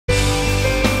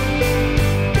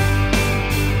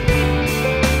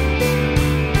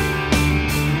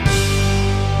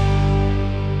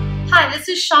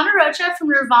is Shawna Rocha from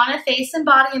Nirvana Face and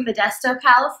Body in Modesto,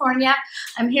 California.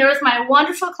 I'm here with my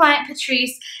wonderful client,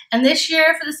 Patrice, and this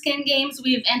year for the Skin Games,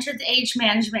 we've entered the age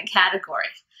management category.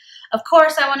 Of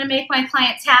course, I want to make my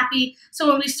clients happy, so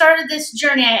when we started this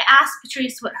journey, I asked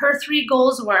Patrice what her 3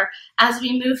 goals were as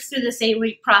we move through this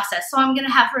 8-week process, so I'm going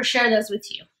to have her share those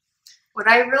with you. What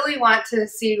I really want to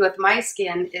see with my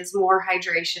skin is more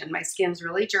hydration. My skin's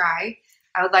really dry.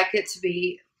 I would like it to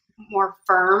be more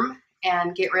firm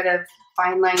and get rid of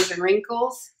fine lines and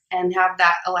wrinkles and have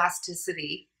that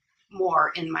elasticity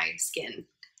more in my skin.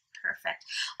 Perfect.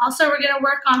 Also, we're going to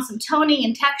work on some toning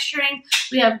and texturing.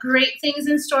 We have great things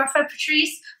in store for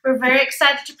Patrice. We're very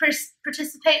excited to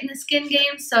participate in the Skin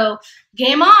Games, so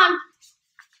game on!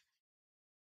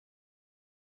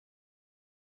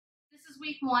 This is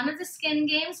week 1 of the Skin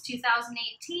Games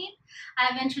 2018.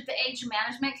 I've entered the age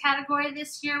management category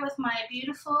this year with my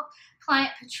beautiful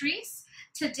client Patrice.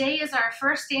 Today is our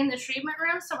first day in the treatment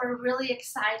room, so we're really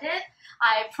excited.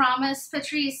 I promised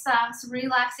Patrice some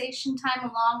relaxation time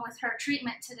along with her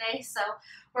treatment today, so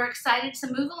we're excited to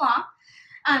move along.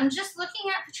 Just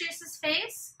looking at Patrice's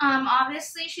face,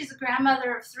 obviously she's a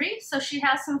grandmother of 3, so she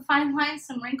has some fine lines,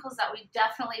 some wrinkles that we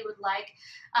definitely would like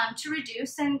to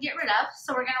reduce and get rid of,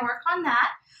 so we're going to work on that.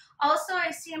 Also, I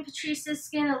see in Patrice's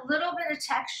skin a little bit of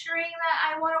texturing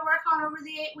that I want to work on over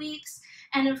the 8 weeks.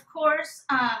 And of course,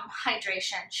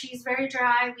 hydration. She's very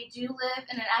dry. We do live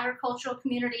in an agricultural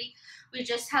community. We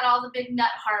just had all the big nut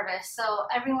harvest, so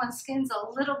everyone's skin's a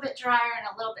little bit drier and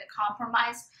a little bit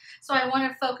compromised. So I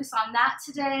want to focus on that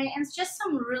today and just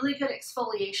some really good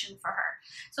exfoliation for her.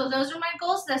 So those are my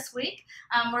goals this week.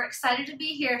 We're excited to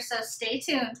be here, so stay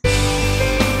tuned.